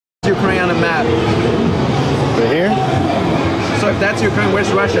on a map? Right here? So if that's Ukraine,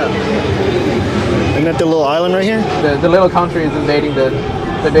 where's Russia? Isn't that the little island right here? The little country is invading the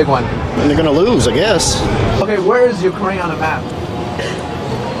big one. And they're gonna lose, I guess. Okay, where is Ukraine on a map?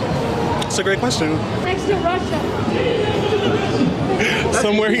 That's a great question. Next to Russia.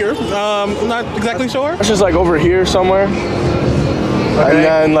 Somewhere here. I'm not exactly sure. Russia's like over here somewhere. And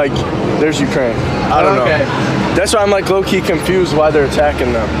then like there's Ukraine. I don't know. That's why I'm like low-key confused why they're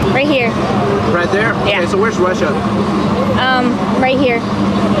attacking them. Right here. Right there? Yeah. Okay, so where's Russia? Right here.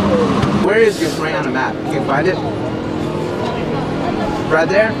 Where is Ukraine on the map? Can you find it? Right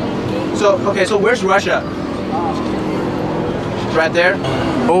there? So, okay, so where's Russia? Right there?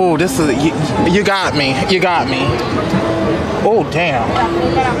 Oh, this is you got me. You got me. Oh, damn.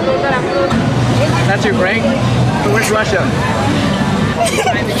 That's Ukraine? So where's Russia?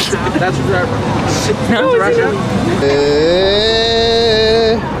 That's Russia?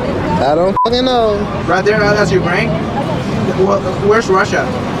 I don't fucking know. Right there, that's Ukraine? Where's Russia?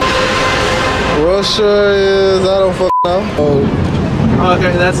 Russia is, I don't fucking know. Oh,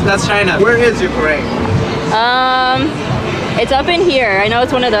 okay, that's China. Where is Ukraine? It's up in here. I know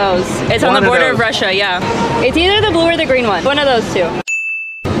it's one of those. It's on the border of Russia, yeah. It's either the blue or the green one. One of those two.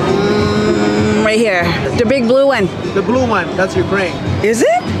 Right here. The big blue one. The blue one, that's Ukraine. Is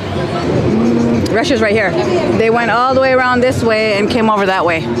it? Russia's right here. They went all the way around this way and came over that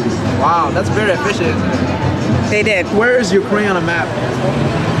way. Wow, that's very efficient. They did. Where is Ukraine on a map?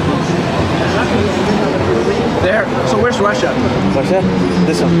 There. So where's Russia? Russia?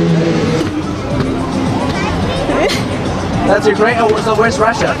 This one. That's Ukraine. Oh, so where's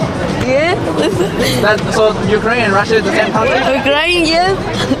Russia? Yeah, So Ukraine and Russia is the same country? Ukraine, yeah.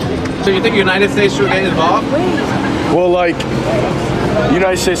 So you think the United States should get involved? Well, like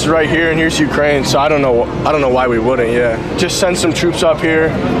United States is right here and here's Ukraine, so I don't know why we wouldn't. Yeah, just send some troops up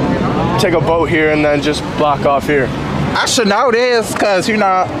here, take a boat here, and then just block off here. I should know this because, you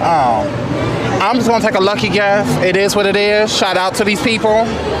know, I'm just going to take a lucky guess. It is what it is. Shout out to these people.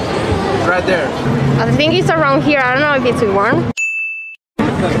 Right there. I think it's around here. I don't know if it's warm.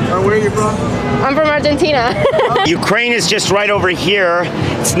 Where are you from? I'm from Argentina. Ukraine is just right over here.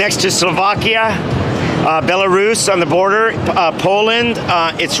 It's next to Slovakia, Belarus on the border, Poland.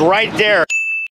 It's right there.